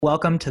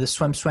Welcome to the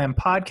SwimSwam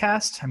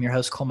podcast. I'm your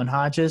host, Coleman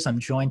Hodges. I'm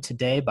joined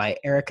today by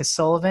Erica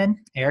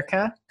Sullivan.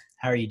 Erica,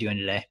 how are you doing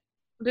today?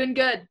 I'm doing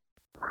good.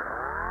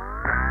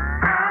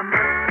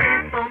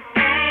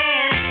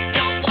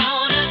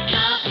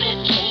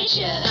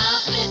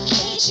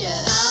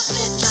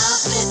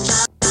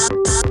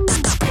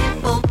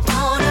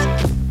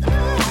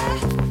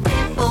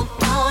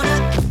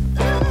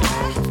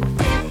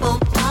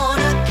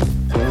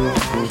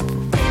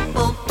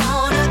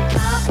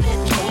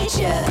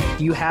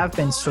 You have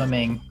been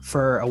swimming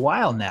for a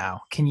while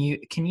now. Can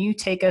you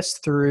take us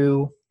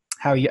through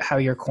how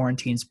your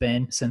quarantine's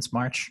been since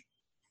March?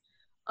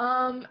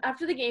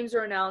 After the games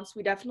were announced,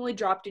 we definitely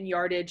dropped in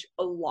yardage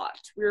a lot.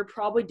 We were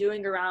probably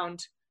doing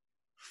around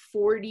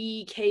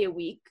 40K a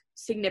week,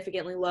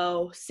 significantly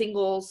low,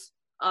 singles,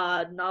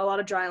 not a lot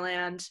of dry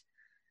land.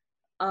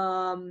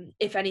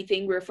 If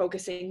anything, we were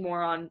focusing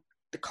more on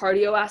the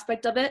cardio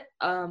aspect of it,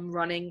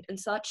 running and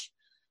such.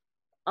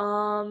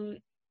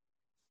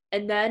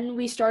 And then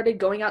we started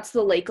going out to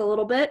the lake a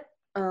little bit,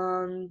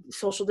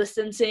 social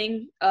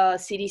distancing.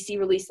 CDC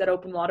released that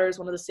open water is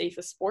one of the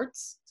safest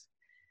sports.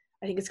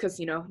 I think it's because,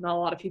 not a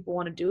lot of people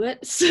want to do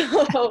it,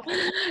 so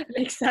it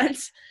makes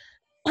sense.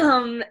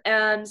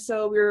 And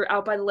so we were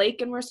out by the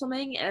lake and we're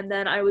swimming, and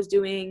then I was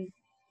doing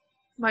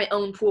my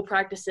own pool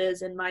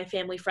practices in my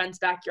family friend's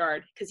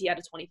backyard because he had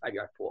a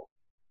 25-yard pool.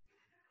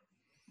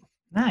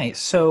 Nice.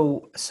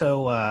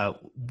 So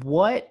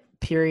what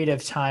period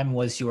of time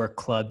was your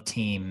club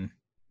team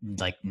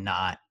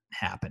not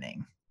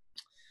happening?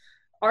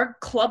 Our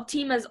club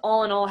team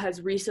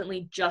has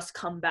recently just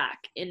come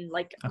back in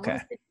Okay.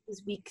 It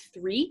was week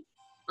 3.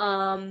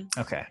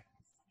 Okay.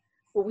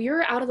 But we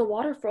were out of the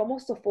water for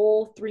almost a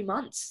full 3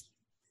 months.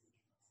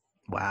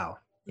 Wow.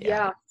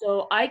 Yeah.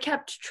 So I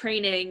kept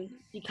training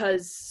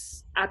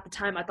because at the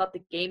time I thought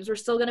the games were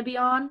still going to be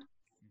on.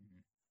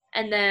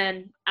 And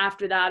then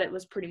after that, it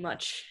was pretty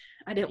much,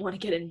 I didn't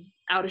want to get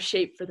out of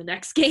shape for the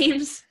next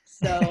games.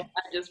 So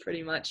I just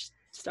pretty much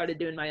started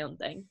doing my own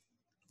thing.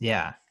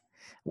 Yeah.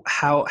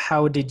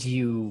 How did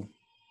you,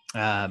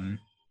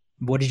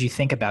 what did you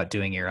think about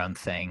doing your own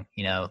thing?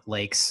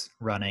 Lakes,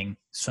 running,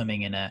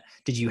 swimming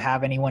did you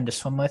have anyone to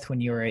swim with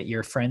when you were at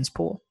your friend's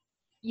pool?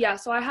 Yeah.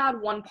 So I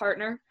had one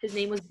partner. His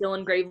name was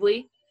Dylan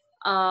Gravely.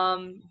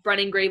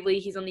 Brennan Gravely.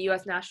 He's on the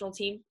U.S. national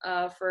team,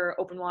 for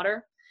open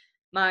water.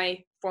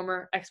 My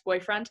former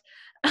ex-boyfriend,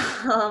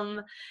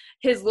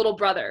 his little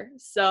brother.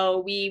 So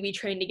we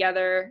trained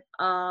together.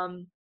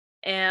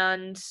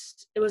 And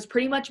it was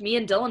pretty much me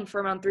and Dylan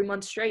for around 3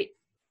 months straight.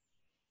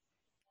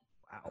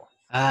 Wow.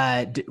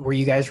 Were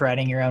you guys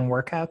writing your own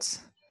workouts?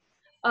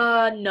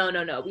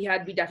 No.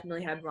 We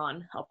definitely had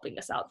Ron helping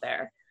us out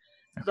there.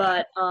 Okay.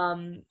 But,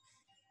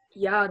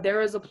 yeah, there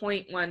was a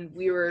point when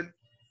we were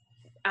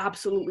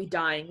absolutely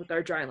dying with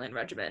our dryland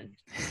regimen.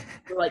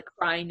 We were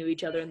crying to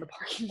each other in the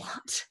parking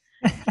lot.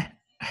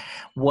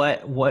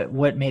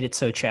 What made it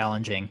so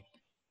challenging?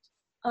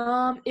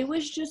 It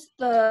was just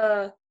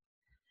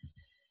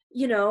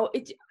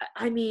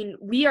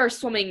we are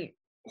swimming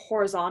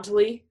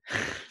horizontally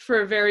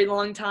for a very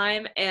long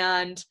time,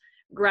 and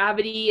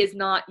gravity is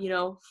not,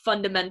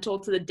 fundamental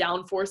to the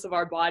downforce of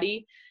our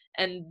body.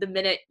 And the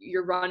minute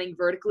you're running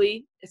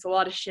vertically, it's a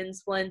lot of shin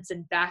splints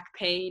and back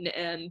pain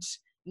and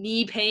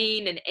knee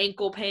pain and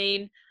ankle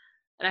pain.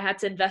 And I had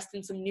to invest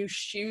in some new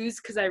shoes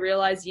because I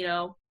realized,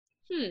 now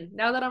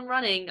that I'm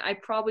running, I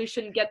probably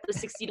shouldn't get the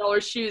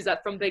 $60 shoes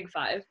from Big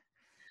Five.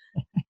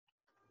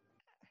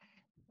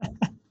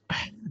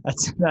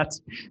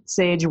 That's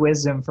sage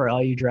wisdom for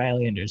all you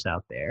drylanders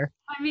out there.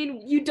 I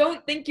mean, you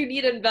don't think you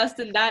need to invest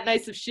in that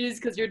nice of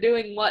shoes because you're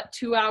doing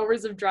 2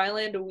 hours of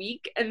dryland a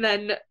week, and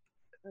then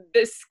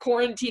this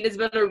quarantine has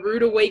been a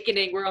rude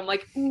awakening where I'm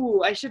like,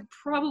 ooh, I should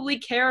probably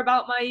care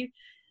about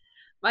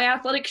my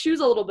athletic shoes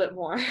a little bit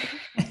more.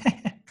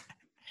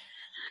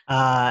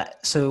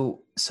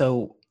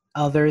 So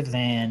other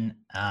than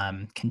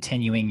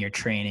continuing your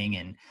training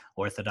in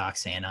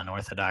orthodox and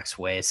unorthodox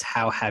ways,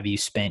 how have you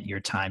spent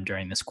your time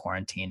during this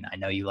quarantine? I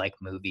know you like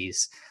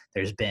movies.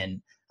 There's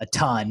been a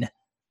ton.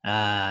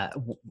 How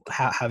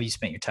have you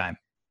spent your time?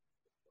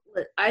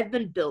 I've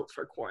been built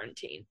for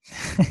quarantine.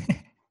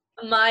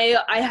 I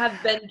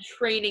have been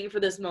training for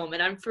this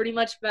moment. I've pretty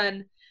much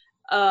been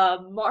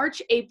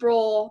March,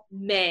 April,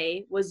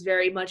 May was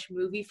very much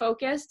movie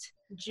focused.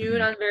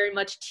 June, I'm very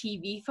much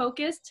TV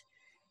focused.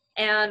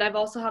 And I've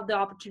also had the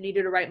opportunity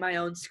to write my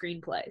own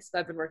screenplay. So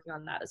I've been working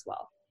on that as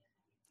well.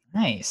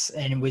 Nice.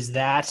 And was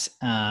that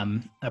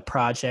a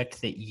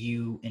project that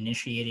you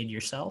initiated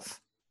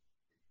yourself?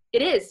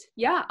 It is.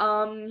 Yeah.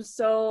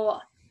 So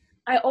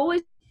I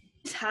always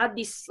had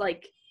these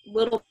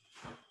little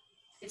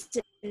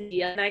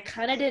and I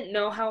kind of didn't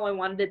know how I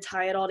wanted to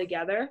tie it all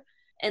together.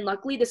 And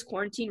luckily this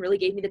quarantine really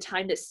gave me the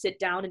time to sit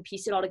down and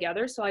piece it all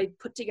together. So I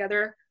put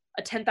together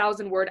a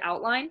 10,000 word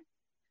outline.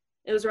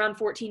 It was around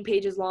 14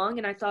 pages long,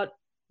 and I thought,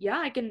 yeah,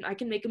 I can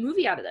make a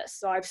movie out of this.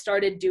 So I've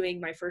started doing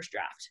my first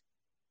draft.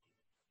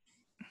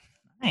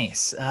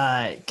 Nice.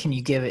 Can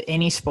you give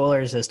any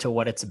spoilers as to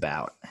what it's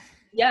about?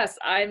 Yes,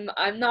 I'm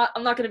not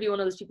going to be one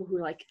of those people who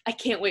are like, I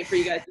can't wait for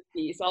you guys to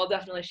see. So I'll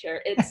definitely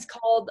share. It's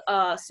called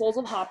Souls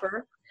of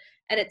Hopper,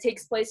 and it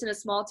takes place in a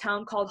small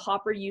town called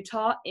Hopper,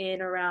 Utah,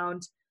 in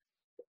around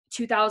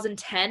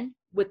 2010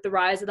 with the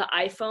rise of the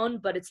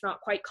iPhone, but it's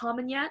not quite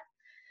common yet.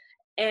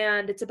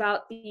 And it's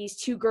about these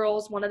two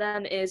girls. One of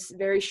them is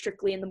very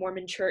strictly in the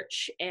Mormon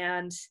church,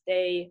 and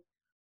the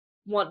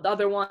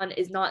other one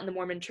is not in the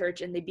Mormon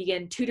church, and they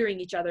begin tutoring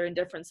each other in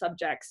different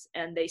subjects,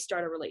 and they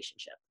start a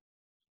relationship.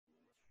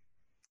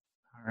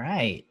 All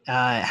right.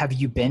 Have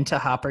you been to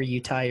Hopper,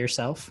 Utah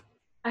yourself?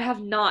 I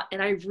have not,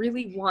 and I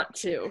really want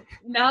to.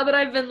 Now that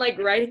I've been like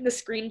writing the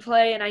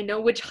screenplay and I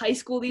know which high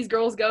school these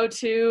girls go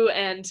to,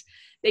 and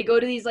they go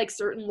to these like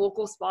certain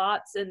local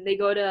spots, and they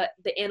go to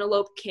the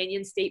Antelope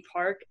Canyon State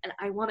Park, and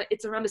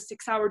it's around a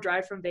 6-hour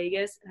drive from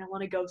Vegas, and I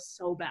want to go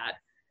so bad.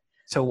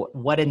 So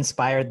what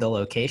inspired the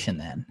location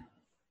then?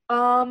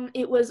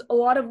 It was a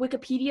lot of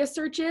Wikipedia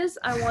searches.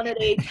 I wanted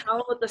a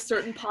town with a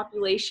certain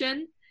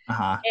population.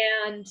 Uh-huh.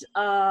 And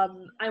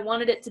I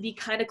wanted it to be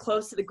kind of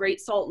close to the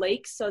Great Salt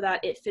Lake so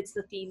that it fits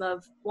the theme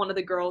of one of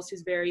the girls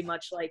who's very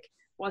much like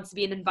wants to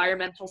be an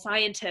environmental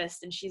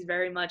scientist, and she's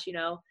very much,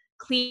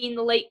 clean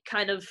the lake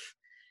kind of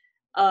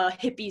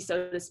hippie,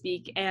 so to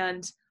speak.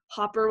 And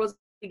Hopper was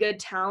a good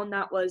town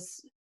that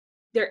was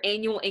their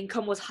annual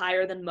income was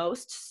higher than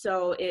most,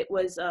 so it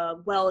was a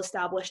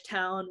well-established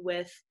town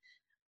with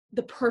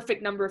the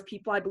perfect number of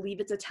people. I believe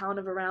it's a town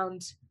of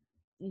around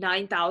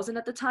 9,000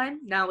 at the time.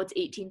 Now it's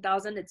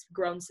 18,000. It's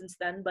grown since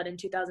then, but in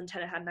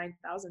 2010 it had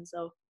 9,000.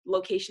 So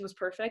location was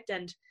perfect,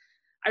 and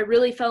I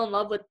really fell in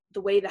love with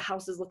the way the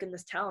houses look in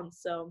this town.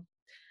 So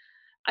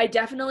I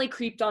definitely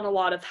creeped on a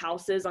lot of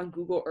houses on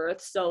Google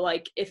Earth. So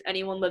like if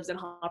anyone lives in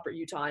Hopper,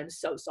 Utah, I'm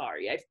so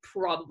sorry. I've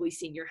probably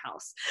seen your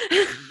house.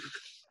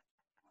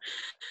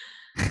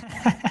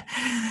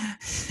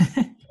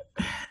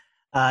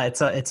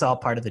 It's all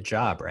part of the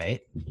job,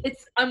 right?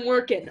 I'm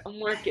working.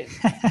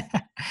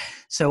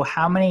 So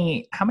how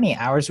many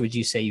hours would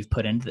you say you've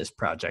put into this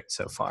project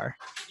so far?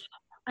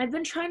 I've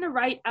been trying to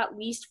write at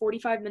least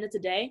 45 minutes a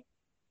day.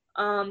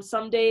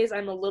 Some days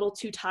I'm a little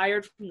too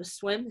tired from the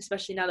swim,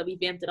 especially now that we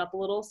vamped it up a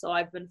little. So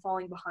I've been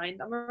falling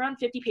behind. I'm around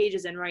 50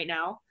 pages in right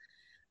now.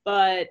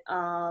 But,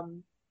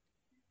 oh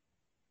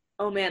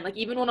man, like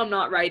even when I'm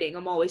not writing,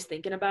 I'm always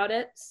thinking about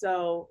it.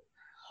 So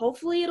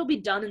hopefully it'll be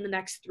done in the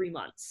next 3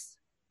 months,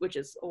 which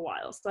is a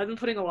while. So I've been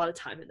putting a lot of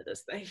time into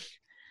this thing.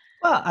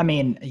 Well, I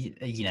mean,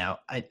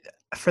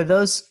 for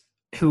those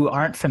who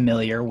aren't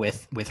familiar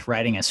with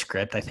writing a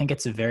script, I think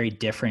it's a very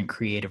different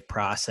creative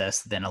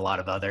process than a lot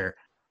of other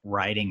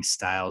writing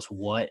styles.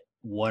 What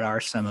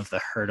are some of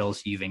the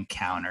hurdles you've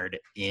encountered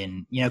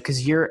in,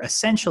 because you're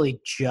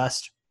essentially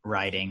just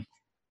writing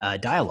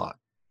dialogue.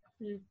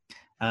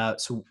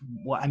 So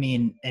what, I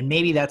mean, and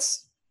maybe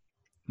that's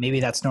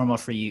normal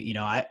for you.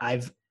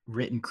 I've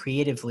written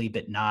creatively,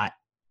 but not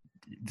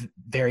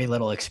very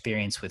little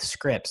experience with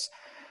scripts.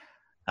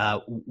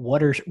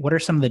 What are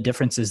some of the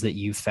differences that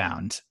you've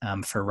found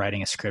for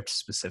writing a script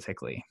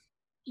specifically?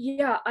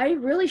 Yeah, I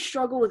really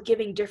struggle with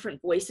giving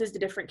different voices to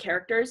different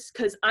characters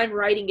because I'm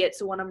writing it.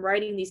 So when I'm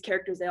writing these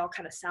characters, they all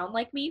kind of sound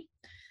like me.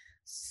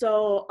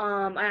 So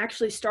I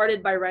actually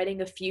started by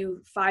writing a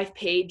few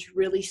 5-page,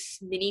 really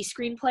mini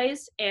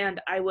screenplays, and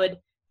I would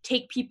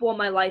take people in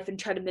my life and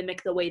try to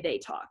mimic the way they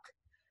talk.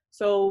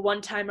 So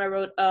one time I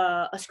wrote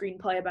a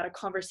screenplay about a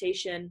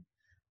conversation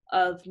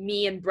of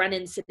me and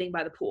Brennan sitting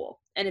by the pool,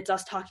 and it's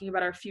us talking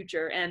about our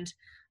future, and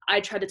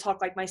I tried to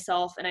talk like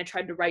myself, and I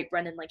tried to write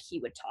Brennan like he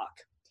would talk.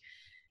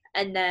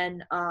 And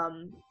then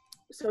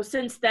so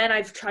since then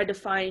I've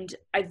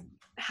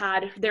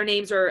had their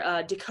names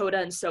are Dakota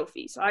and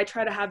Sophie, so I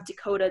try to have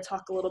Dakota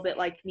talk a little bit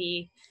like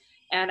me,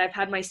 and I've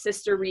had my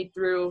sister read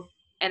through,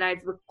 and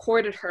I've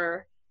recorded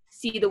her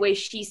see the way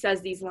she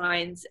says these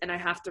lines, and I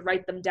have to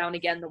write them down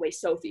again the way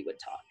Sophie would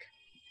talk.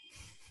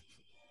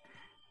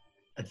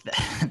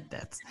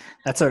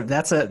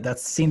 That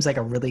seems like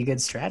a really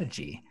good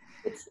strategy.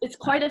 It's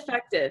quite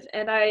effective,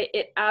 and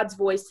it adds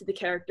voice to the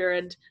character,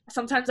 and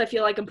sometimes I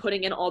feel like I'm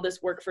putting in all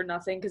this work for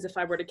nothing, because if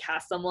I were to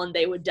cast someone,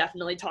 they would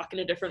definitely talk in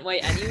a different way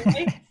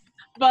anyway.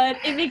 But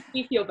it makes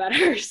me feel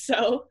better.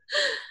 So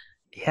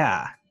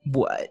yeah.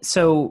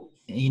 So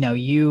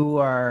you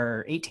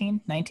are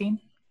 18, 19?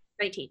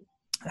 19.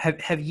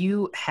 Have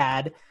you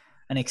had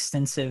an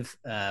extensive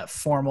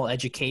formal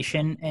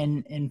education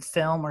in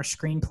film or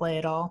screenplay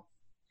at all?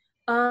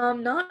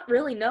 Not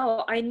really,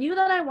 no. I knew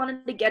that I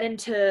wanted to get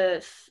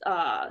into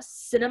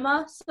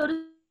cinema, so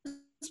to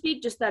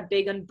speak, just that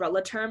big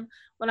umbrella term,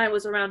 when I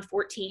was around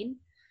 14.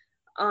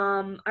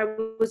 I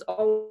was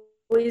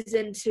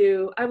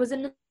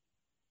into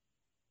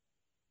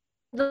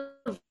the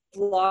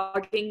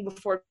vlogging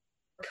before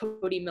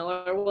Cody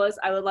Miller was.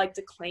 I would like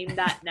to claim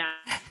that now.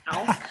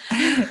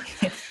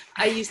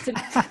 I used to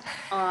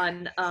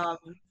on my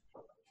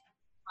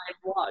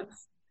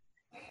vlogs.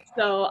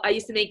 So I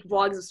used to make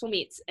vlogs of swim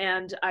meets,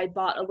 and I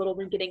bought a little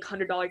rinky-dink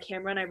 $100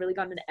 camera, and I really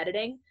got into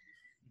editing.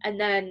 And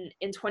then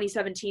in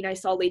 2017, I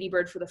saw Lady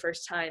Bird for the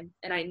first time,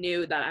 and I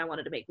knew that I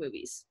wanted to make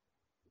movies.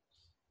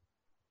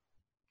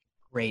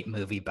 Great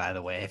movie, by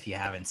the way. If you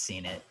haven't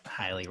seen it,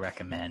 highly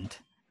recommend.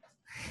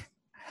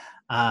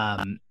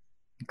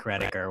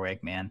 Greta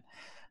Gerwig, man.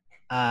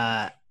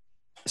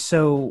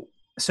 So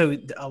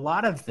a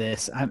lot of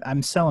this,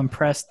 I'm so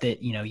impressed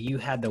that you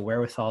had the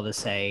wherewithal to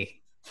say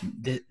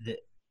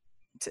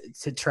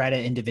to try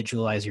to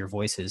individualize your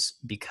voices,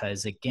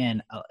 because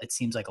again, it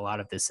seems like a lot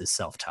of this is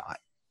self-taught.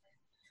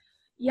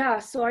 Yeah,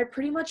 so I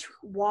pretty much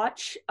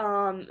watch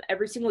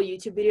every single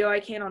YouTube video I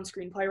can on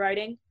screenplay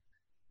writing.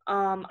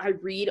 I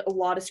read a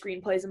lot of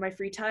screenplays in my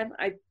free time.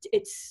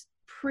 It's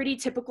pretty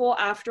typical.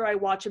 After I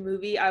watch a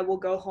movie, I will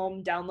go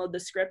home, download the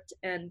script,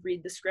 and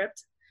read the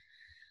script.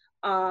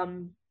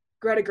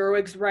 Greta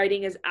Gerwig's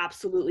writing is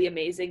absolutely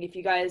amazing. If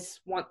you guys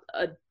want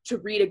to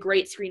read a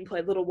great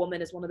screenplay, Little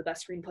Woman is one of the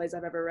best screenplays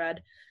I've ever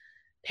read.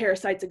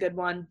 Parasite's a good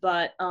one,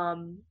 but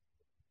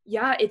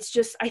yeah, it's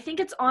just, I think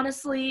it's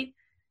honestly,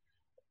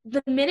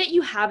 the minute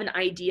you have an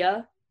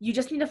idea, you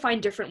just need to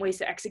find different ways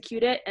to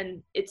execute it,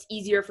 and it's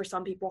easier for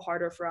some people,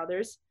 harder for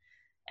others.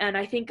 And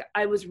I think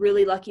I was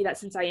really lucky that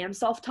since I am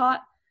self-taught,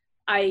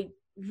 I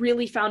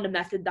really found a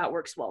method that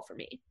works well for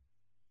me.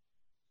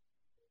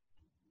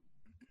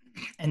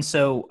 And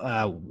so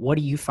what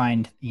do you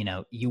find,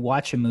 you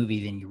watch a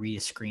movie, then you read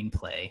a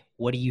screenplay.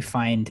 What do you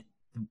find,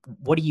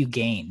 what do you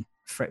gain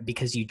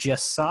because you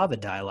just saw the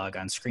dialogue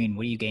on screen?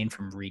 What do you gain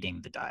from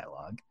reading the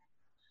dialogue?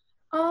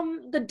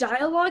 The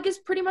dialogue is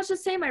pretty much the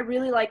same. I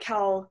really like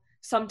how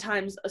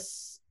sometimes a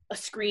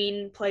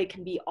screenplay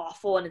can be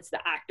awful and it's the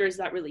actors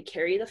that really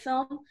carry the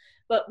film.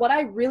 But what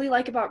I really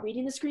like about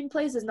reading the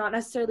screenplays is not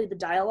necessarily the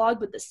dialogue,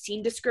 but the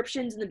scene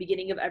descriptions in the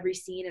beginning of every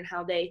scene and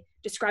how they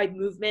describe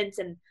movements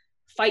and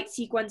fight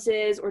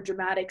sequences or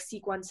dramatic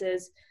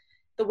sequences.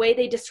 The way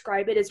they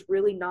describe it is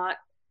really not,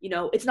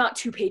 it's not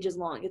 2 pages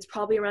long. It's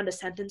probably around a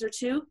sentence or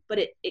two, but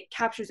it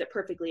captures it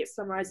perfectly. It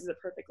summarizes it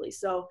perfectly.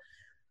 So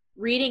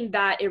reading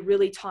that, it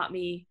really taught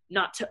me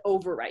not to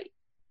overwrite,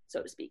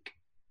 so to speak.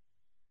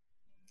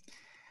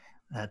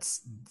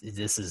 It's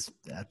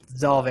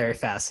all very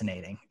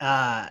fascinating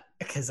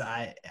because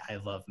I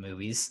love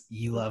movies.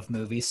 You love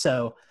movies,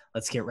 so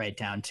let's get right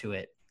down to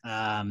it.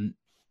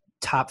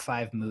 Top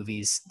 5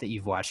 movies that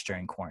you've watched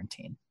during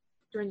quarantine.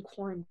 During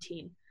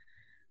quarantine.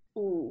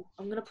 Ooh,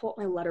 I'm gonna pull up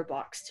my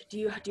Letterboxd. Do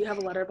you have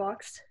a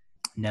Letterboxd?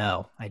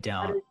 No, I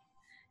don't.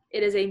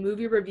 It is a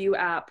movie review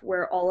app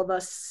where all of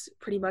us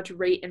pretty much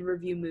rate and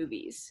review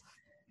movies.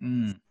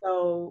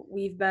 So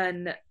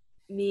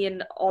me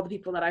and all the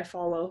people that I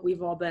follow,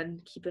 we've all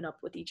been keeping up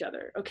with each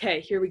other.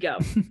 Okay, here we go.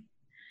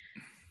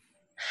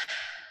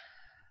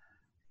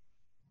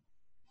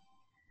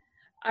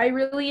 I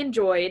really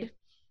enjoyed.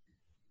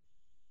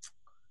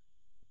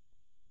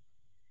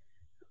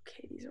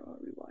 Okay, these are all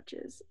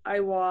rewatches. I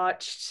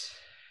watched.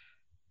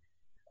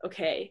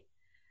 Okay.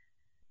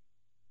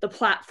 The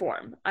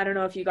Platform. I don't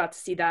know if you got to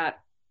see that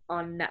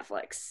on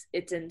Netflix.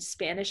 It's in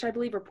Spanish, I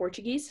believe, or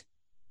Portuguese.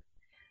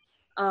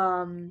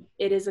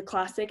 It is a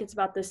classic. It's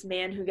about this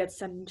man who gets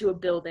sent into a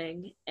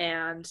building,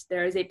 and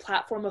there is a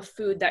platform of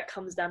food that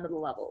comes down to the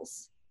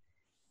levels.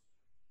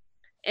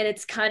 And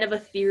it's kind of a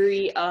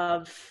theory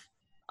of,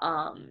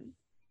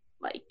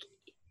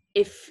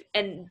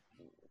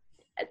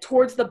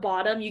 towards the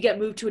bottom, you get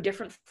moved to a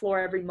different floor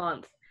every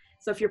month.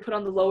 So if you're put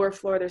on the lower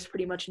floor, there's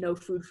pretty much no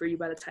food for you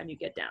by the time you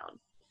get down.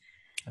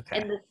 Okay.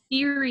 And the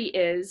theory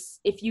is,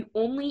 if you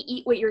only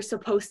eat what you're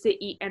supposed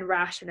to eat and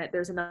ration it,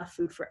 there's enough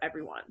food for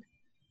everyone.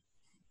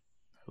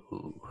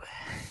 Ooh.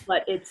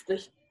 But it's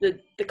the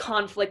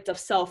conflict of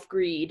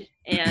self-greed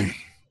and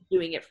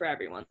doing it for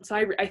everyone. So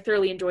I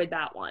thoroughly enjoyed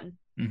that one.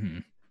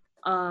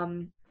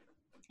 Mm-hmm.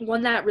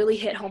 One that really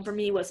hit home for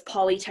me was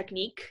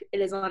Polytechnique.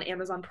 It is on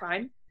Amazon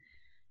Prime.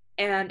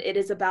 And it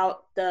is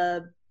about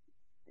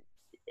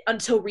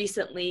until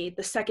recently,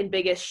 the second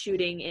biggest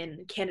shooting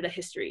in Canada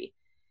history,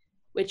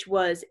 which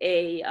was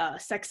a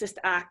sexist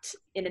act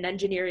in an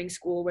engineering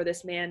school where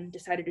this man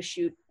decided to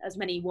shoot as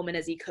many women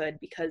as he could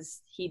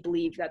because he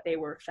believed that they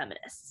were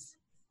feminists.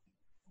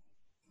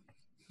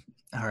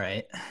 All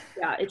right.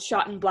 Yeah, it's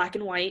shot in black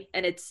and white,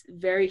 and it's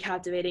very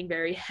captivating,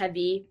 very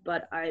heavy,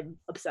 but I'm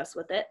obsessed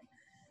with it.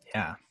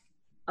 Yeah.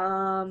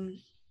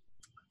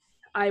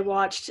 I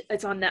watched,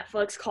 it's on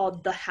Netflix,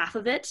 called The Half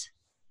of It.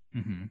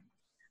 Mm-hmm.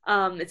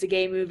 It's a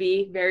gay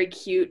movie, very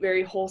cute,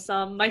 very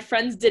wholesome. My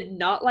friends did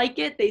not like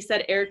it. They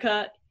said,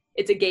 Erica,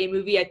 it's a gay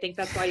movie. I think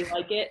that's why you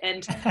like it.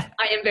 And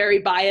I am very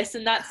biased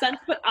in that sense,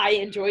 but I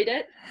enjoyed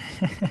it.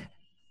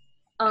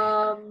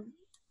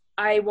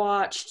 I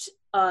watched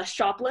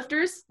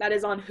Shoplifters. That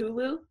is on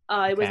Hulu.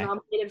 It was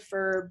nominated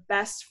for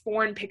Best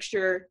Foreign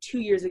Picture 2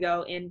 years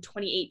ago in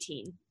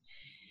 2019.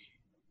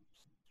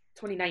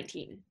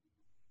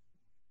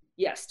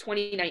 Yes,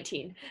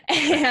 2019.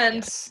 And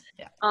yes.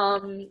 Yeah.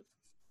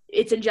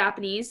 It's in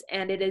Japanese,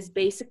 and it is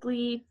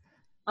basically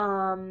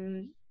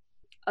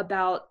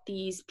about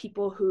these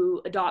people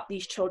who adopt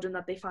these children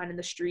that they find in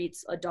the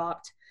streets,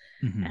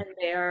 mm-hmm. and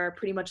they're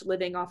pretty much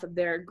living off of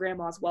their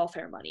grandma's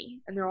welfare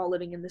money, and they're all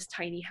living in this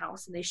tiny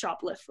house, and they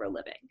shoplift for a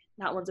living.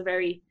 That one's a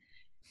very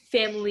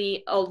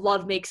family,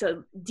 love makes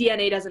a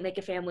DNA doesn't make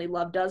a family,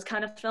 love does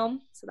kind of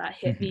film. So that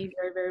hit me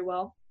very, very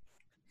well.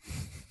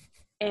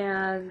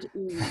 And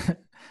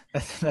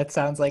that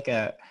sounds like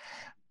a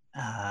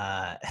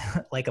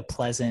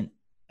pleasant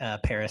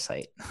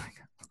parasite.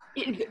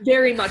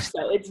 Very much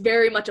so. It's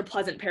very much a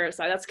pleasant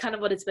parasite. That's kind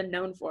of what it's been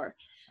known for.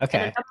 Okay.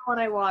 And another one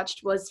I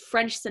watched was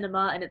French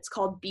cinema, and it's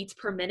called Beats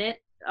Per Minute.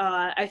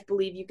 I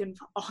believe you can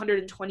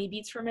 120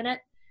 beats per minute.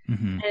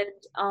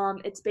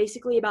 And it's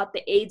basically about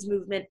the AIDS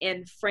movement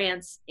in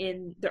France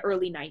in the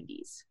early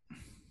 90s.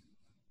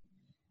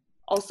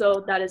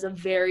 Also, that is a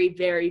very,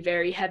 very,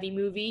 very heavy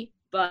movie,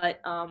 but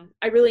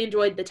I really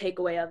enjoyed the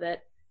takeaway of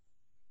it.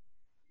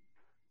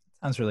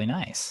 Sounds really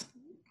nice.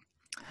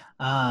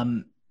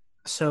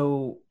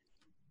 So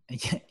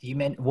you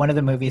meant one of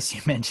the movies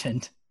you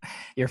mentioned,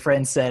 your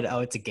friend said, "Oh,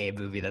 it's a gay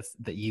movie."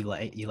 That you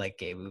like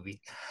gay movies.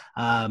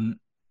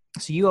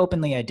 So you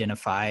openly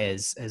identify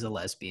as a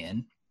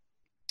lesbian.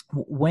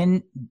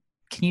 When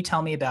can you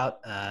tell me about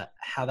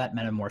how that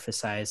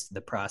metamorphosized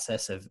the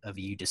process of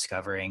you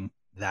discovering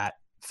that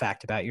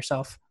fact about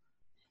yourself?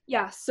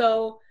 Yeah,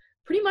 so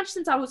pretty much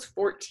since I was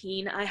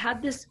 14, I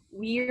had this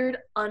weird,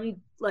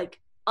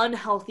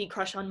 unhealthy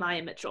crush on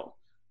Maya Mitchell.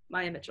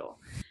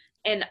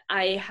 And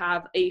I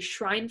have a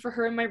shrine for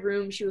her in my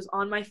room. She was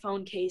on my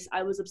phone case.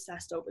 I was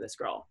obsessed over this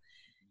girl.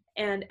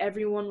 And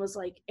everyone was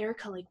like,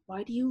 Erica, like,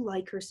 why do you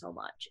like her so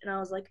much? And I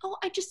was like, oh,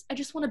 I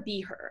just want to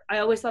be her. I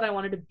always thought I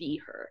wanted to be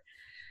her.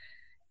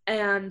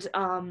 And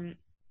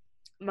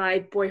my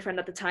boyfriend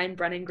at the time,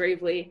 Brennan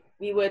Gravely,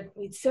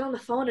 we'd sit on the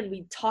phone and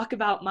we'd talk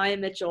about Maya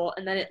Mitchell,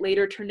 and then it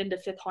later turned into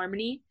Fifth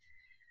Harmony.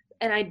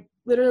 And I'd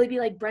literally be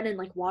like, Brennan,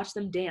 like, watch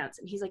them dance.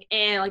 And he's like,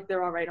 like,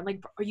 they're all right. I'm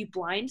like, are you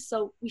blind?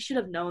 So we should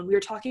have known. We were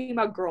talking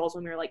about girls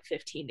when we were like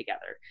 15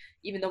 together,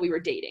 even though we were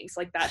dating.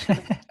 So like that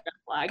red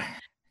flag.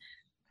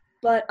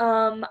 But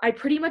I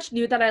pretty much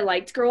knew that I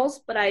liked girls,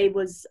 but I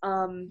was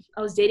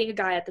dating a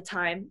guy at the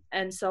time,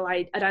 and so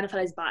I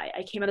identified as bi.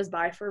 I came out as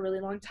bi for a really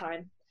long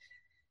time.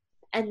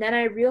 And then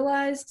I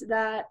realized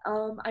that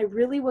I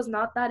really was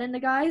not that into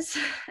guys,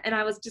 and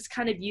I was just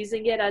kind of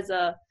using it as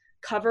a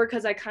cover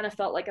because I kind of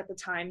felt like at the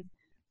time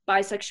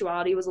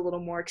bisexuality was a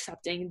little more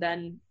accepting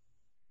than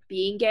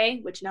being gay,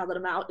 which now that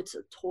I'm out, it's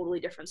a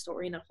totally different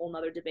story and a whole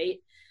nother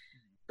debate.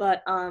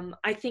 But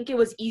I think it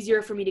was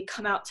easier for me to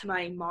come out to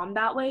my mom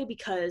that way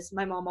because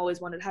my mom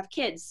always wanted to have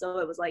kids. So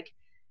it was like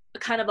a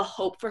kind of a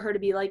hope for her to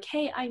be like,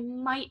 hey, I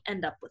might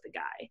end up with a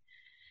guy.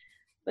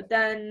 But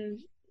then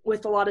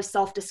with a lot of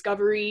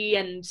self-discovery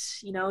and,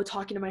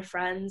 talking to my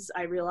friends,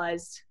 I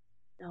realized,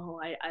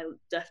 no, I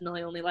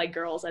definitely only like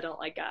girls. I don't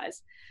like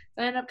guys.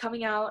 So I ended up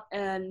coming out,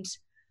 and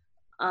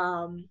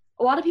a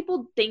lot of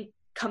people think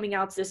coming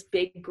out's this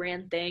big,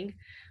 grand thing.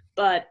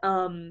 But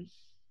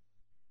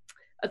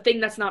a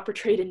thing that's not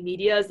portrayed in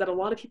media is that a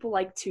lot of people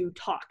like to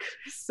talk.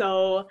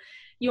 So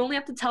you only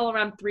have to tell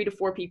around 3 to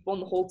 4 people,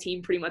 and the whole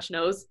team pretty much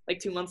knows like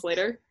 2 months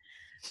later.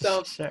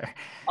 So sure.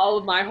 All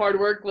of my hard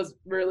work was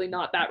really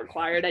not that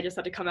required. I just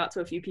had to come out to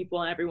a few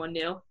people and everyone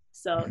knew.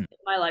 So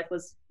my life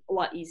was a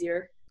lot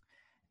easier.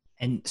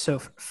 And so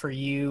for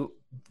you,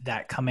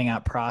 that coming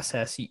out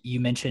process, you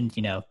mentioned,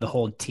 the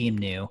whole team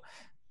knew.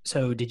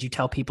 So did you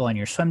tell people on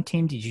your swim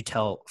team? Did you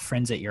tell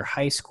friends at your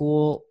high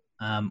school?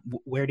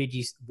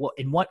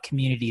 In what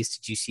communities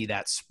did you see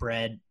that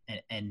spread,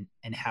 and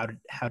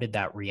how did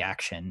that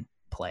reaction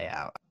play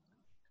out?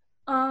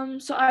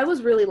 So I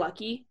was really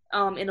lucky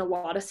in a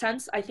lot of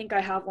sense. I think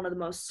I have one of the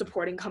most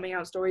supporting coming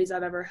out stories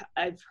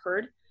I've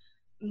heard.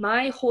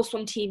 My whole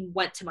swim team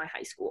went to my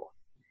high school.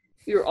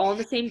 We were all in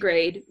the same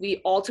grade.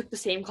 We all took the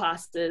same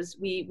classes.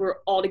 We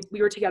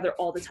were together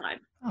all the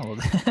time. Oh,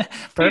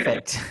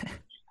 perfect.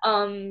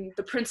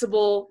 The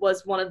principal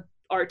was one of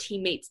our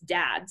teammates'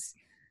 dads.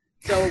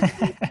 So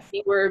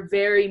we were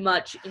very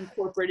much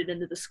incorporated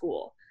into the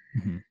school.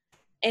 Mm-hmm.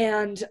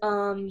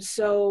 And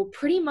so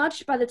pretty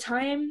much by the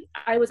time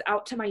I was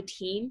out to my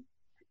team,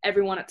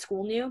 everyone at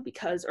school knew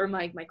or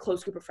my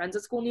close group of friends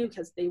at school knew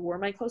because they were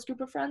my close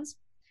group of friends.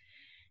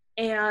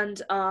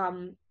 And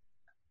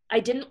I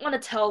didn't want to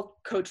tell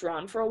Coach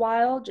Ron for a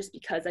while just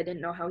because I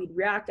didn't know how he'd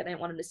react. I didn't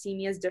want him to see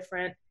me as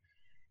different.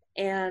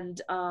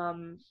 And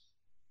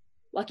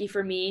lucky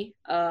for me,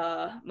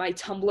 my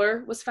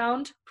Tumblr was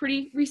found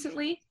pretty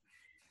recently,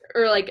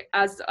 or like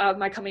as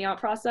my coming out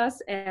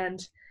process.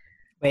 And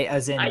wait,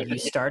 as in you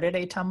started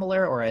a Tumblr,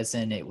 or as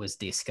in it was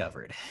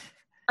discovered?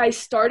 I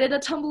started a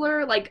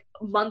Tumblr like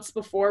months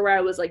before where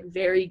I was like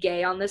very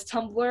gay on this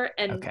Tumblr.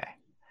 And okay.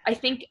 I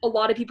think a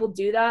lot of people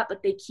do that,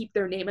 but they keep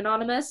their name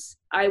anonymous.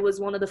 I was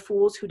one of the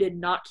fools who did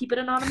not keep it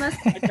anonymous.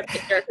 I kept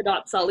it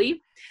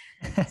Erica.Sully.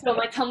 So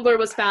my Tumblr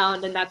was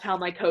found, and that's how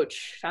my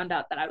coach found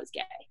out that I was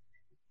gay.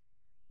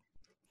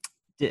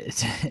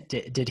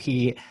 Did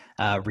he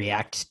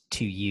react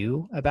to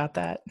you about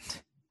that?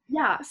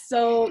 Yeah,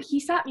 so he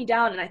sat me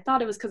down, and I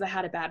thought it was because I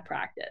had a bad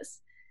practice.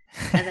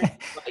 And then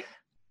like,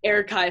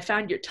 Erica, I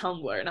found your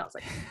Tumblr. And I was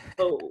like,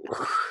 oh.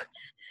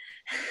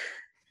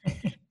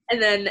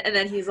 And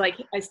then he's like,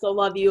 I still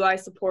love you. I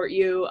support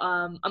you.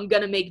 I'm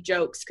going to make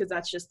jokes because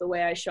that's just the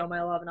way I show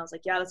my love. And I was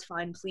like, yeah, that's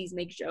fine. Please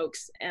make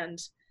jokes. And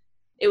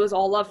it was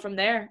all love from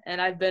there.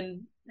 And I've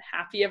been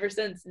happy ever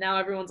since. Now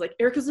everyone's like,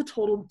 Erica's a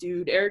total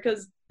dude.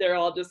 They're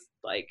all just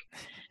like,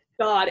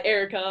 God,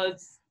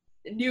 Erica's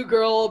a new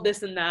girl,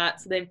 this and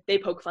that. So they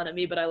poke fun at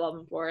me, but I love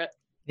them for it.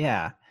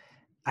 Yeah.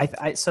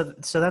 So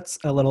that's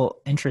a little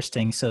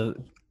interesting. So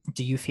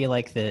do you feel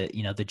like the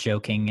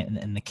joking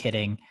and the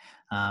kidding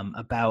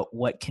about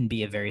what can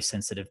be a very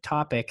sensitive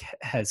topic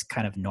has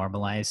kind of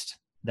normalized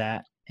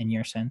that in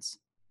your sense?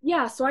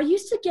 Yeah, so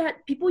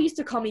people used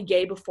to call me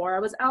gay before I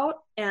was out,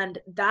 and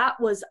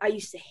I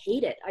used to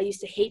hate it. I used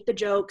to hate the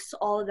jokes,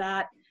 all of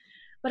that.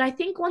 But I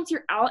think once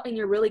you're out and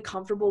you're really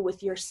comfortable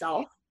with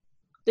yourself,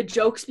 the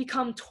jokes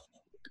become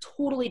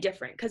totally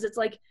different because it's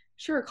like,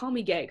 sure, call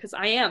me gay because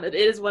I am. It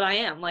is what I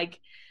am. Like,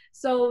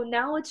 so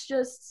now it's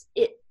just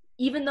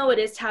even though it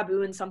is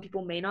taboo and some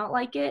people may not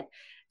like it,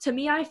 to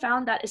me, I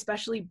found that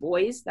especially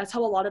boys, that's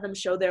how a lot of them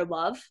show their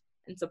love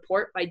and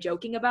support by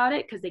joking about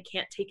it because they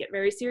can't take it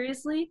very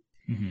seriously.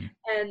 Mm-hmm.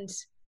 And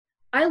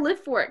I live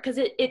for it because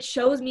it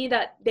shows me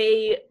that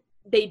they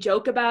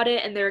joke about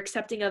it and they're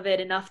accepting of it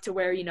enough to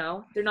where,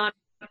 they're not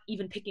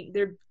even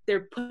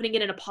they're putting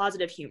it in a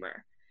positive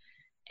humor.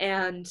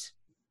 And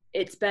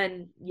it's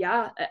been,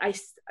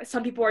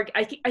 some people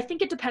I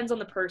think it depends on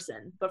the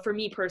person, but for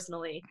me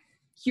personally,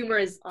 humor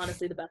is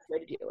honestly the best way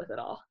to deal with it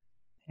all.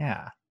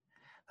 Yeah.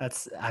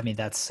 That's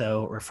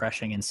so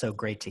refreshing and so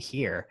great to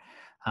hear.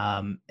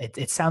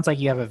 It sounds like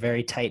you have a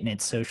very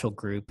tight-knit social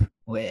group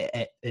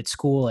at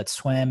school, at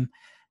swim.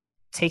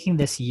 Taking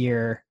this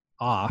year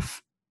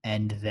off,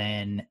 and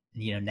then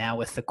now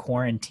with the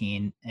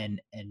quarantine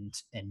and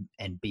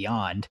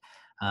beyond,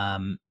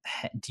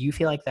 do you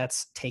feel like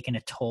that's taken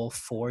a toll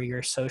for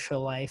your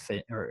social life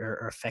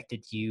or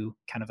affected you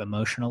kind of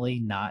emotionally,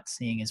 not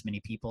seeing as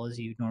many people as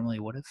you normally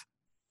would have?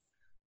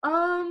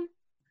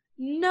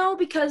 No,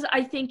 because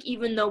I think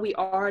even though we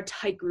are a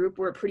tight group,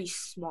 we're a pretty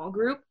small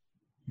group.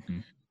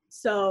 Mm-hmm.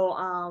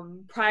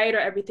 So prior to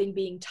everything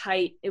being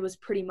tight, it was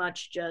pretty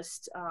much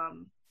just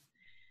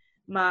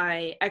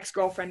my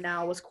ex-girlfriend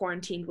now was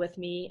quarantined with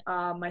me.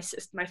 My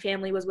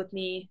family was with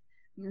me.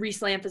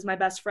 Reese Lamp is my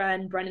best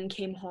friend. Brennan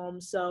came home.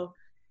 So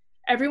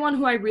everyone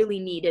who I really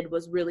needed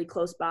was really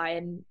close by,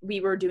 and we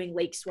were doing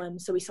lake swim,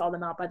 so we saw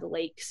them out by the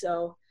lake.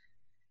 So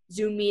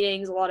Zoom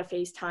meetings, a lot of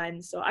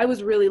FaceTime. So I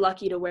was really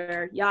lucky to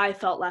where, I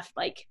felt left,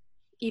 like,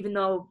 even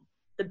though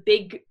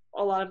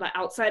a lot of my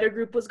outsider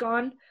group was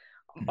gone,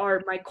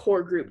 my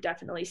core group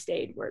definitely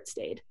stayed where it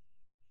stayed.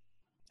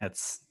 That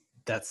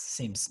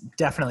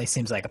definitely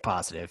seems like a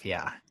positive.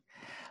 Yeah.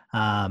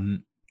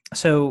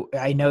 So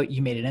I know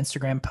you made an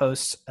Instagram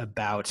post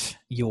about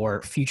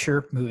your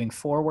future moving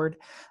forward.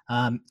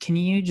 Can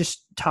you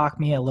just talk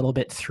me a little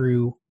bit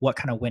through what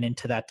kind of went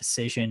into that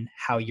decision,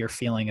 how you're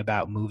feeling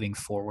about moving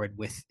forward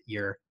with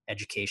your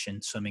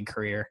education swimming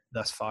career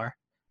thus far?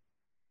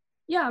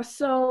 Yeah,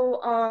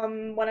 so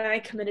when I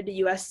committed to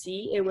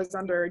USC, it was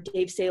under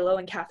Dave Salo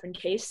and Catherine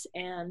Case,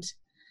 and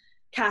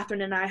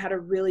Catherine and I had a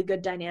really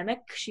good dynamic.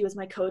 She was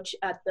my coach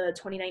at the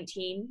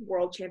 2019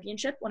 World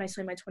Championship when I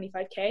swam my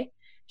 25K.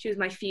 She was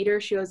my feeder.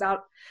 She was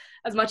out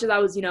as much as I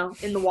was, in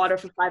the water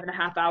for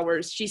 5.5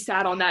 hours. She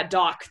sat on that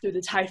dock through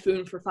the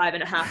typhoon for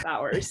 5.5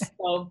 hours.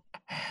 So,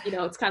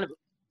 it's kind of a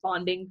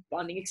bonding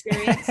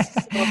experience.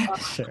 So,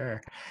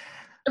 sure.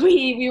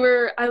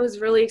 I was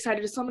really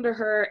excited to swim under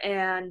her,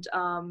 and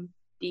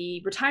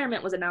the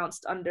retirement was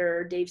announced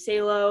under Dave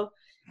Salo.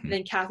 And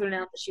then Catherine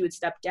announced that she would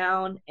step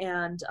down,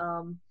 and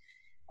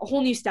a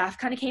whole new staff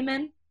kind of came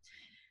in.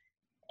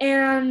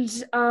 And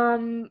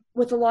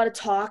with a lot of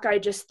talk, I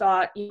just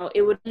thought,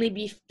 it would only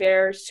be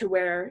fair to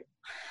where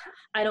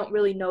I don't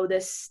really know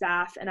this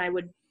staff, and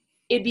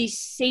it'd be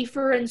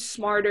safer and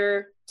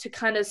smarter to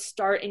kind of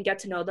start and get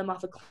to know them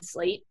off a clean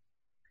slate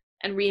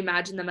and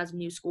reimagine them as a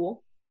new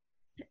school.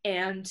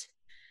 And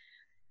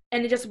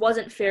it just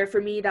wasn't fair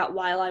for me that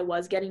while I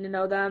was getting to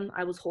know them,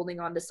 I was holding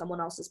on to someone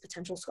else's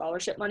potential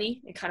scholarship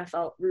money. It kind of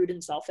felt rude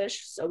and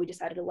selfish, so we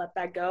decided to let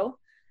that go.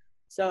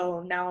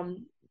 So now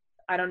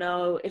I don't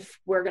know if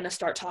we're going to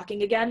start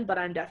talking again, but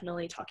I'm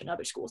definitely talking to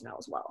other schools now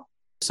as well.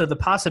 So the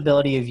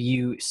possibility of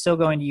you still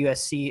going to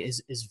USC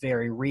is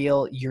very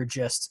real. You're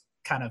just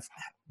kind of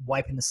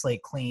wiping the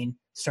slate clean,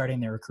 starting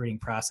the recruiting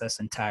process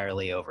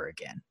entirely over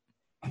again.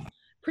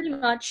 Pretty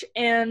much.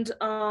 And,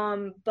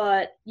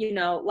 but,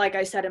 like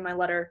I said in my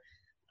letter,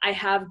 I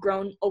have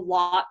grown a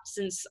lot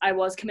since I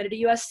was committed to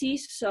USC.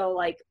 So,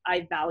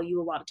 I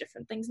value a lot of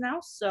different things now.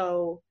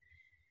 So,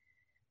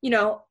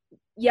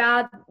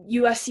 yeah,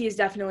 USC is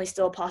definitely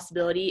still a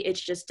possibility. It's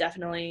just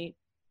definitely,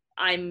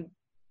 I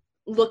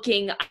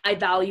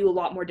value a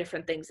lot more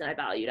different things than I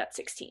valued at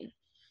 16.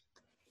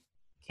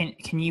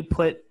 Can you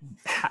put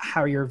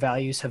how your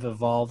values have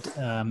evolved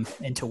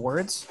into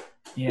words?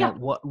 Yeah.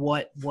 What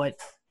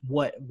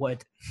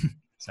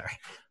sorry,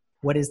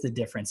 what is the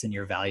difference in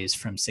your values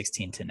from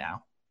 16 to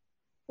now?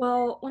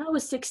 Well, when I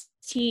was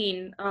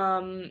 16,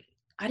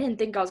 I didn't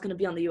think I was going to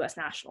be on the US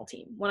national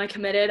team. When I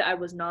committed, I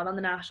was not on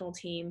the national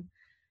team.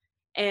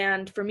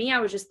 And for me, I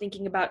was just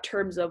thinking about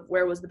terms of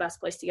where was the best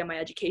place to get my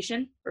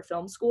education for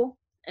film school.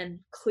 And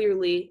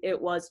clearly it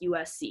was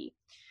USC.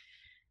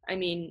 I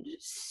mean,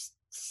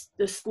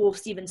 the school of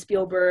Steven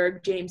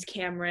Spielberg, James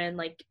Cameron,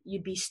 like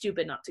you'd be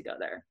stupid not to go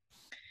there.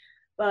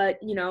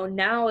 But, you know,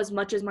 now as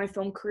much as my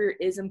film career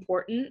is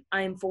important,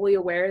 I am fully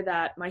aware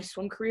that my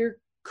swim career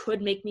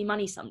could make me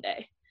money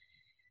someday.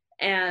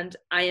 And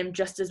I am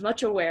just as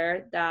much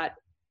aware that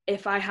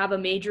if I have a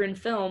major in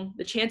film,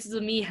 the chances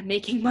of me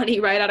making money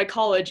right out of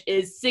college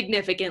is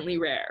significantly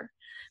rare.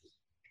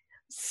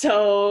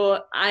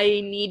 So I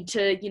need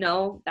to, you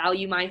know,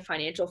 value my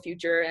financial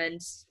future.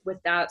 And with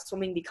that,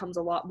 swimming becomes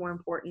a lot more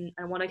important.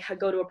 I want to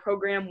go to a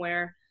program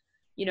where,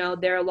 you know,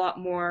 they're a lot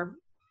more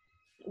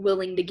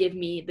willing to give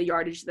me the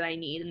yardage that I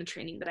need and the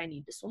training that I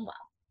need to swim well.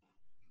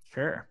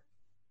 Sure.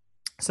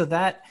 So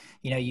that,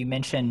 you know, you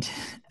mentioned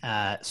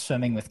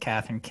swimming with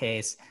Catherine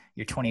Case,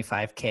 your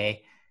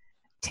 25K.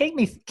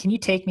 Can you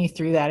take me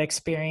through that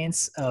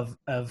experience of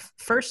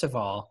first of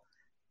all,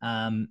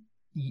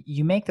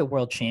 you make the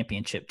world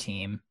championship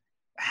team.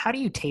 How do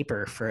you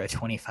taper for a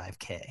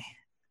 25K?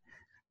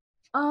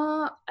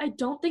 I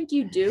don't think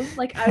you do.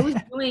 Like I was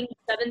doing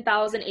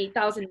 7,000,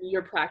 8,000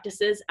 meter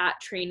practices at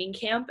training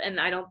camp, and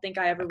I don't think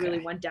I ever really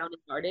went down in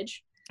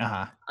yardage.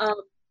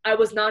 I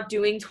was not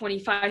doing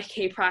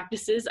 25K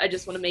practices. I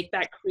just want to make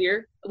that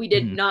clear. We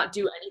did not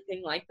do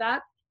anything like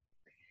that.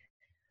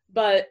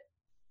 But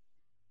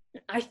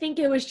I think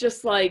it was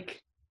just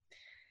like,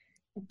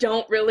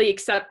 don't really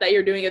accept that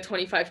you're doing a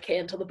 25K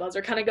until the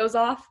buzzer kind of goes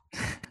off.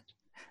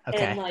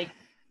 Okay. And like,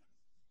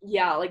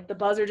 yeah, like the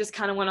buzzer just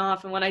kind of went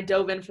off. And when I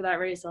dove in for that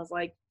race, I was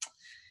like,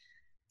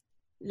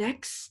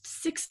 next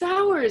 6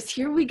 hours,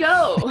 here we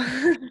go.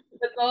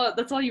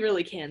 That's all you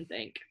really can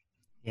think.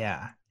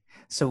 Yeah.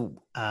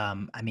 So,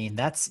 I mean,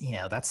 that's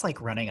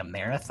like running a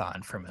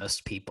marathon for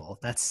most people.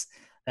 That's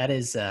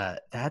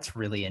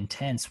really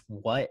intense.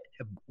 What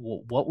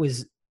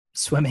was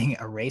swimming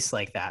a race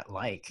like that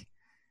like?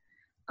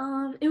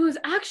 It was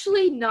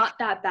actually not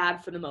that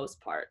bad for the most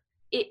part.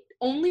 It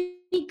only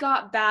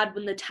got bad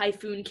when the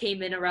typhoon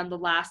came in around the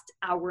last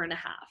hour and a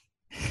half.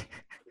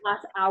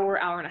 Last hour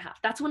and a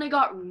half. That's when it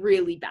got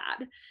really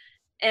bad.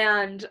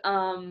 And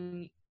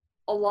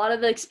a lot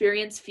of the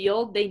experienced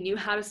field, they knew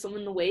how to swim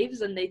in the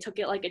waves and they took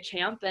it like a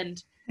champ,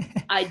 and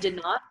I did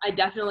not. I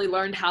definitely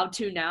learned how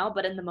to now,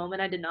 but in the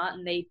moment I did not,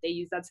 and they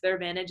used that to their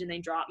advantage and they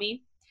dropped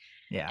me.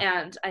 Yeah.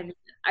 And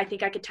I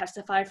think I could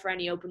testify for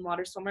any open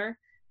water swimmer.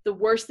 The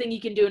worst thing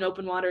you can do in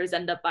open water is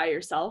end up by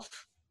yourself.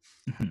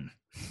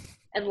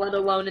 And let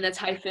alone in a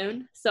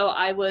typhoon. So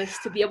I was,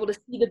 to be able to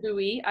see the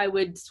buoy, I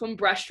would swim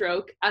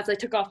breaststroke as I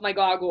took off my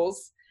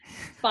goggles,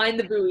 find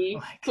the buoy,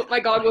 put my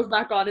goggles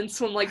back on, and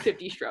swim like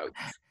 50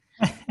 strokes.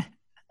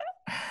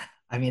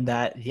 I mean,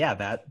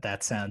 that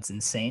sounds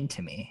insane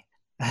to me.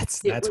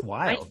 That's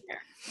wild.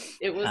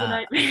 It was a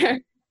nightmare.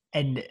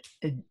 And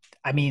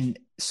I mean,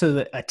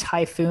 so a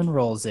typhoon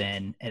rolls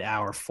in at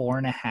hour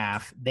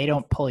 4.5. They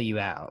don't pull you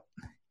out.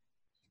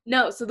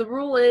 No, so the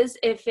rule is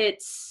if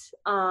it's,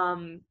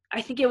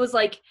 I think it was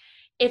like,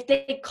 if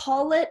they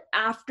call it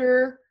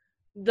after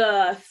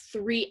the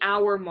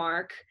 3-hour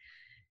mark,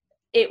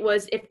 it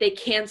was if they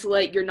cancel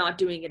it, you're not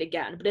doing it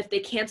again. But if they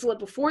cancel it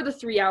before the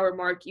 3-hour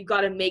mark, you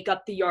got to make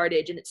up the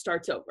yardage and it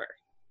starts over.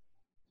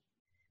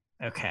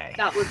 Okay.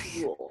 That was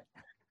the rule.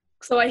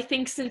 So I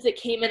think since it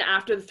came in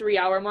after the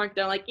 3-hour mark,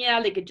 they're like,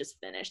 yeah, they could just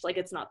finish. Like,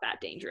 it's not that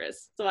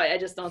dangerous. So I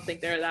just don't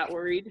think they're that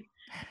worried.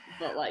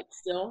 But like,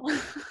 still.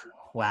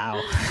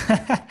 Wow.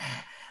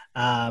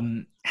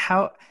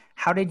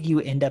 How did you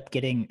end up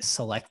getting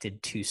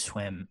selected to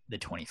swim the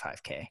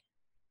 25K?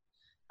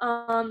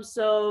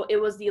 So it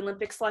was the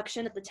Olympic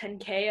selection at the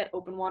 10K at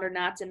Open Water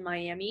Nats in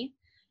Miami.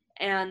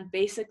 And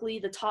basically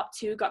the top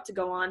 2 got to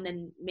go on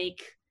and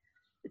make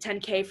the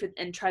 10K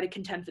and try to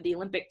contend for the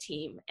Olympic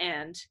team.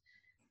 And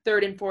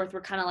 3rd and 4th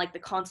were kind of like the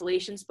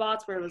consolation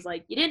spots where it was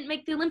like, you didn't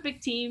make the Olympic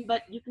team,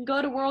 but you can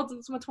go to Worlds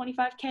and swim a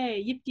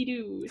 25K.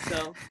 Yip-de-doo.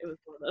 So it was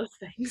one of those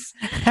things.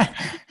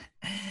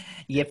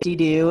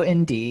 Yip-de-doo,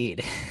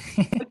 indeed.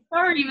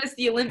 Sorry you missed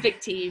the Olympic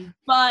team,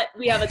 but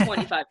we have a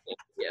 25K to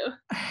do.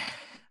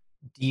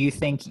 Do you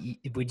think,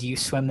 would you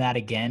swim that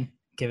again,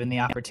 given the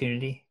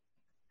opportunity?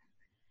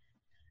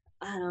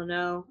 I don't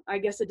know. I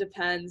guess it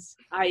depends.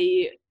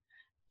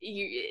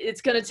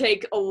 It's going to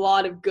take a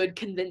lot of good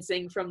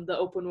convincing from the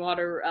open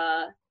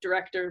water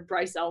director,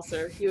 Bryce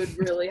Elser. He would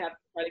really have to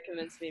try to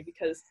convince me,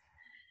 because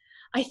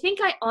I think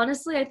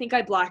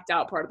I blacked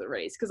out part of the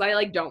race because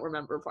I don't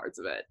remember parts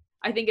of it.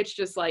 I think it's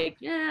just like,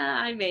 yeah,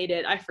 I made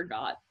it. I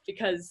forgot,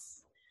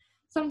 because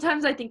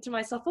sometimes I think to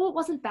myself, oh, it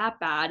wasn't that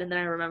bad. And then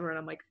I remember and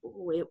I'm like,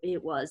 oh,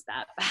 it was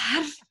that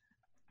bad.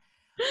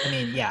 I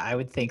mean, yeah, I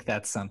would think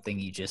that's something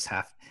you just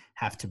have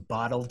to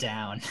bottle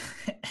down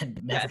and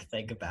never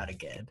think about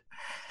again.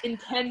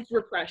 Intense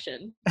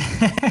repression.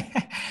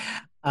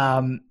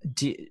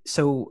 Do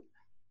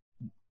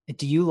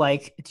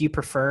you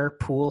prefer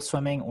pool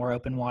swimming or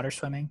open water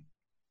swimming?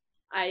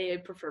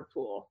 I prefer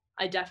pool.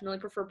 I definitely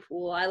prefer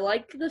pool. I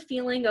like the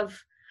feeling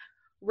of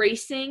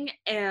racing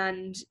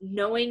and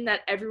knowing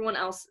that everyone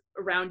else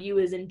around you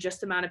is in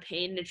just amount of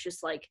pain. It's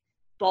just like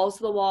balls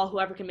to the wall,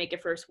 whoever can make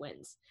it first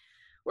wins.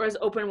 Whereas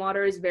open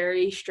water is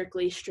very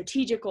strictly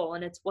strategical,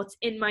 and it's what's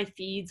in my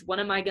feeds, what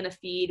am I going to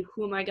feed,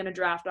 who am I going to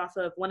draft off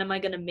of, when am I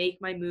going to make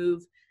my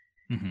move.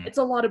 Mm-hmm. It's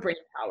a lot of brain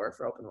power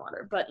for open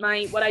water. But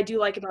what I do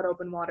like about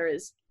open water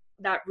is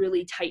that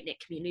really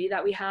tight-knit community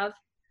that we have.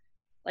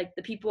 Like,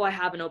 the people I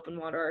have in open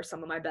water are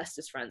some of my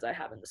bestest friends I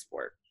have in the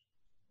sport.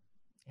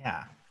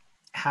 Yeah.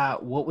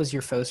 What was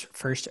your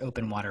first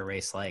open water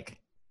race like?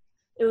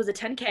 It was a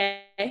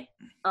 10K.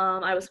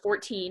 I was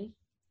 14,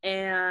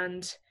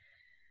 and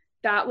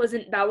that was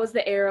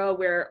the era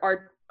where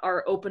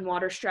our open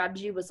water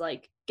strategy was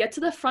like, get to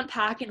the front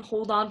pack and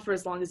hold on for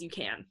as long as you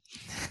can.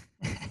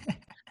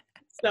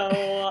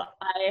 So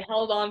I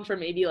held on for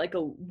maybe like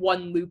a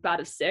 1 loop out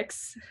of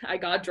 6. I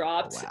got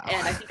dropped. Wow.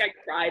 And I think I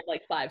cried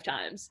like 5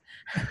 times.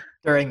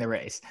 During the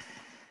race?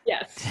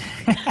 Yes.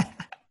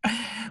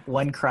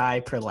 1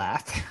 cry per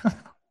lap.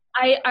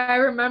 I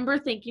remember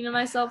thinking to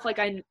myself, like,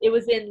 it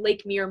was in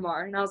Lake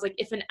Miramar, and I was like,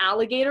 if an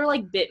alligator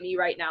like bit me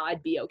right now,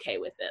 I'd be okay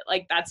with it.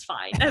 Like, that's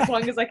fine as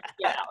long as I can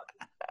get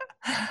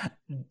out.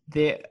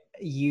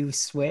 You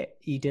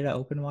did an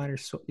open water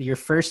your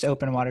first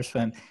open water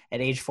swim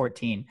at age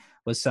 14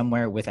 was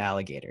somewhere with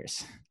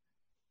alligators.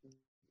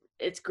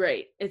 It's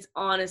great. It's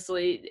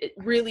honestly, it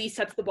really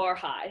sets the bar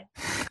high.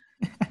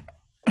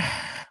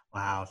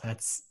 Wow,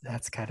 that's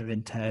kind of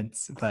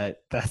intense,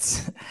 but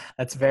that's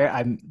very,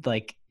 I'm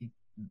like,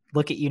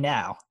 look at you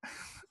now.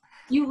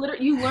 You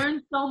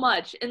learn so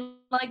much in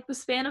like the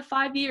span of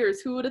 5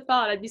 years. Who would have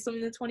thought I'd be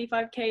swimming the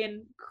 25K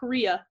in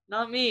Korea?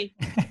 Not me.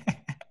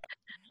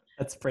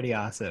 That's pretty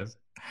awesome.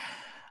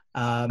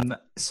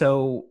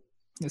 So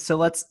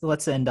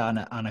let's end on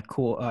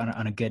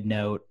a good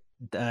note.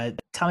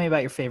 Tell me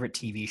about your favorite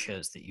TV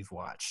shows that you've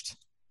watched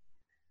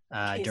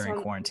during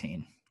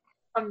quarantine.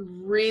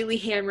 I'm really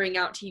hammering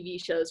out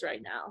TV shows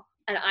right now,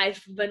 and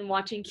I've been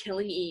watching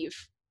Killing Eve.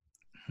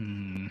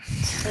 And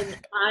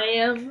I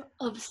am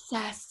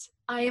obsessed.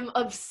 I am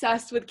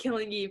obsessed with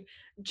Killing Eve.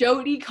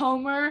 Jodie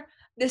Comer,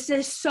 this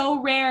is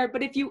so rare,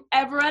 but if you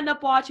ever end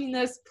up watching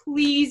this,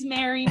 please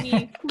marry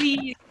me,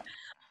 please.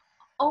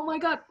 Oh my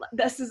God,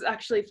 this is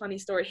actually a funny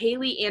story.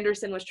 Haley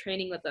Anderson was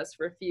training with us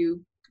for a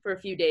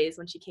few days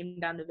when she came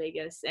down to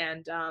Vegas,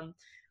 and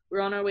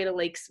we're on the way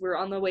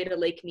to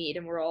Lake Mead,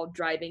 and we're all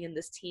driving in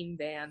this team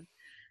van.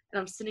 And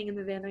I'm sitting in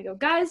the van, and I go,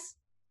 guys,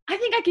 I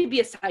think I could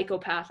be a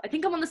psychopath. I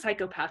think I'm on the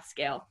psychopath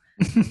scale.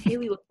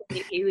 Haley looked at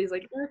me. Haley's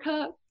like,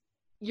 Erica,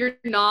 you're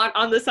not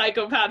on the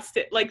psychopath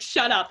like,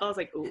 shut up. I was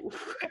like, ooh.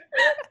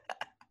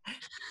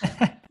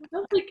 I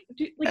was like,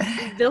 dude,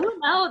 like,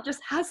 Villanelle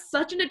just has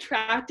such an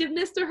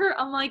attractiveness to her.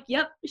 I'm like,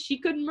 yep, she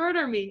could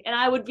murder me, and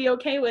I would be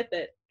okay with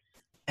it.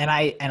 And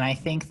I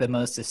think the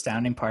most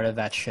astounding part of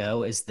that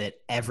show is that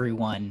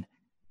everyone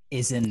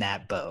is in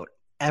that boat.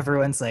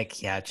 Everyone's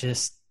like, yeah,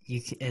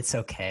 it's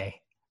okay.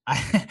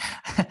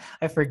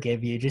 I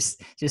forgive you.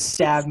 Just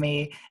stab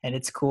me, and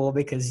it's cool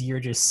because you're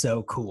just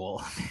so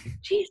cool.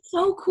 She's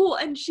so cool,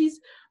 and she's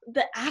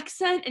the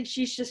accent, and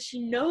she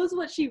knows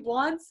what she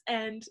wants,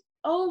 and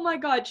oh my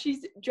God,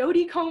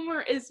 Jodie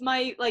Comer is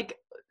my like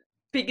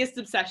biggest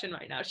obsession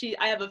right now.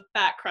 I have a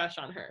fat crush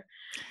on her.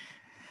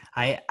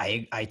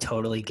 I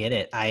totally get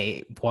it.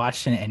 I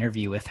watched an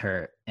interview with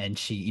her, and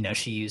she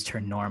used her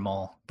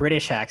normal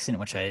British accent,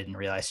 which I didn't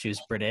realize she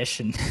was British.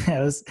 And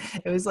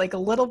it was like a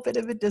little bit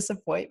of a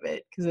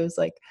disappointment because it was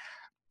like,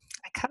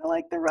 I kind of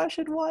like the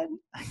Russian one.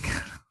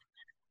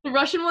 The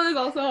Russian one is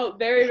also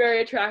very,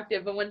 very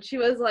attractive. But when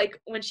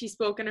she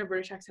spoke in her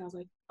British accent, I was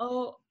like,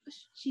 oh,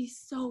 she's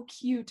so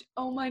cute.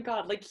 Oh my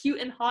God, like cute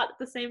and hot at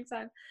the same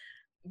time.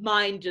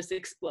 Mine just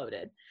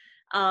exploded.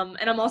 And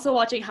I'm also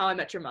watching How I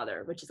Met Your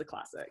Mother, which is a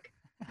classic.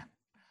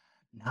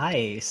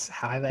 Nice.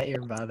 How I Met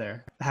Your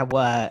Mother.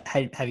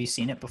 Have you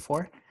seen it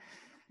before?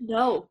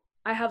 No,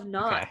 I have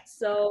not. Okay.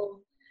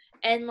 So,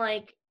 and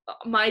like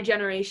my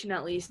generation,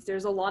 at least,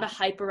 there's a lot of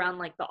hype around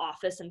like The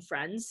Office and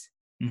Friends.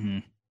 Mm-hmm.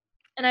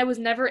 And I was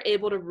never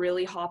able to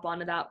really hop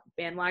onto that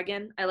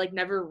bandwagon. I like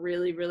never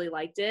really, really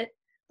liked it.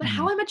 But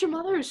How I Met Your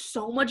Mother is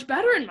so much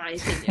better in my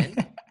opinion.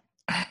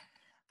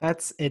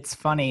 It's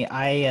funny.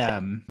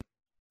 I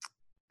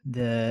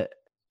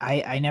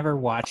never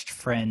watched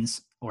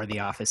Friends or The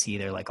Office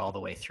either, like all the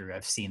way through.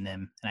 I've seen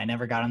them, and I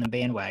never got on the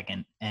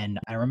bandwagon. And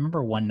I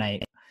remember one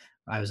night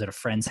I was at a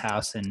friend's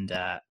house, and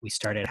we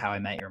started How I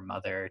Met Your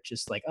Mother,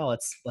 just like, oh,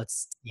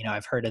 let's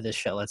I've heard of this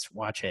show, let's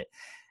watch it.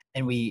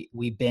 And we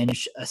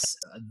binged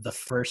the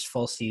first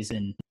full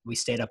season. We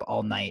stayed up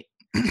all night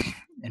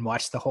and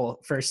watched the whole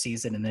first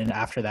season, and then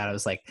after that, I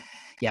was like,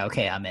 yeah,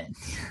 okay, I'm in.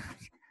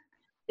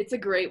 It's a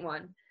great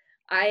one.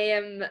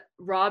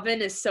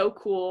 Robin is so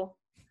cool.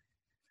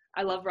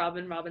 I love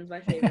Robin. Robin's my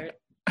favorite.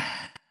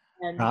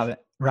 And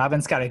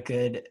Robin's got a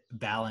good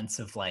balance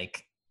of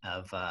like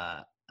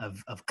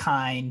of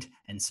kind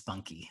and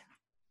spunky.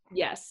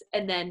 Yes,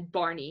 and then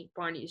Barney.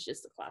 Barney's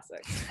just a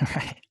classic.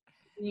 Right.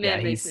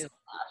 Man, makes me laugh.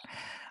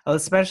 Well,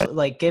 especially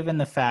like given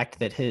the fact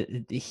that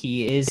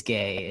he is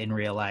gay in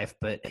real life,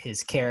 but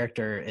his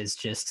character is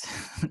just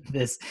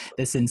this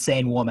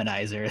insane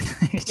womanizer.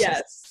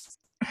 Yes.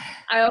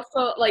 I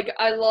also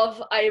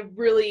I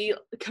really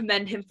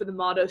commend him for the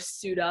motto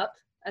 "suit up,"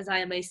 as I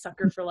am a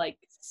sucker for like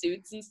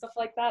suits and stuff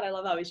like that. I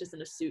love how he's just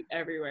in a suit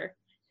everywhere.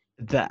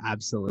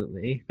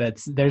 Absolutely.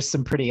 There's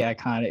some pretty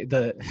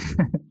iconic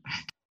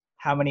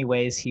how many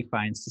ways he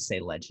finds to say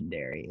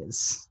legendary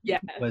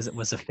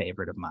was a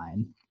favorite of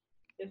mine.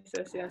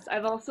 Yes.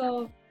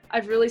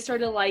 I've really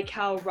started to like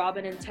how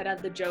Robin and Ted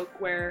have the joke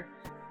where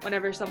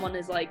whenever someone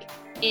is like,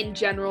 in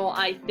general,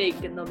 I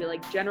think, and they'll be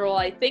like, general,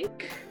 I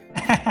think.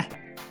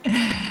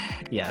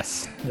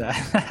 Yes.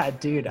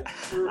 Dude,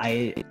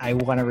 I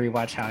want to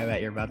rewatch How I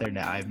Met Your Mother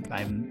now.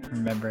 I'm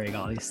remembering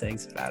all these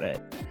things about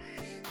it.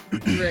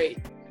 Great.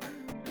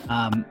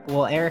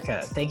 Well,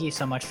 Erica, thank you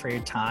so much for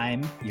your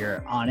time,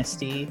 your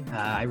honesty.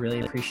 I really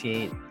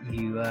appreciate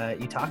you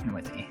talking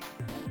with me.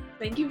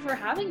 Thank you for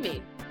having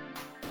me.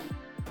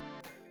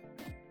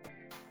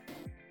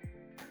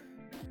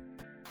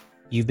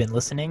 You've been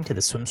listening to the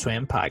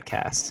SwimSwam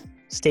podcast.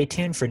 Stay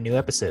tuned for new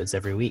episodes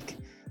every week.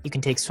 You can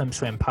take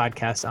SwimSwam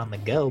podcast on the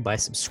go by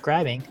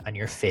subscribing on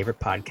your favorite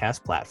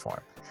podcast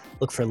platform.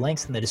 Look for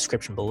links in the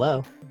description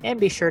below, and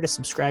be sure to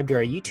subscribe to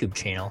our YouTube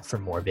channel for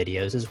more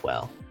videos as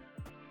well.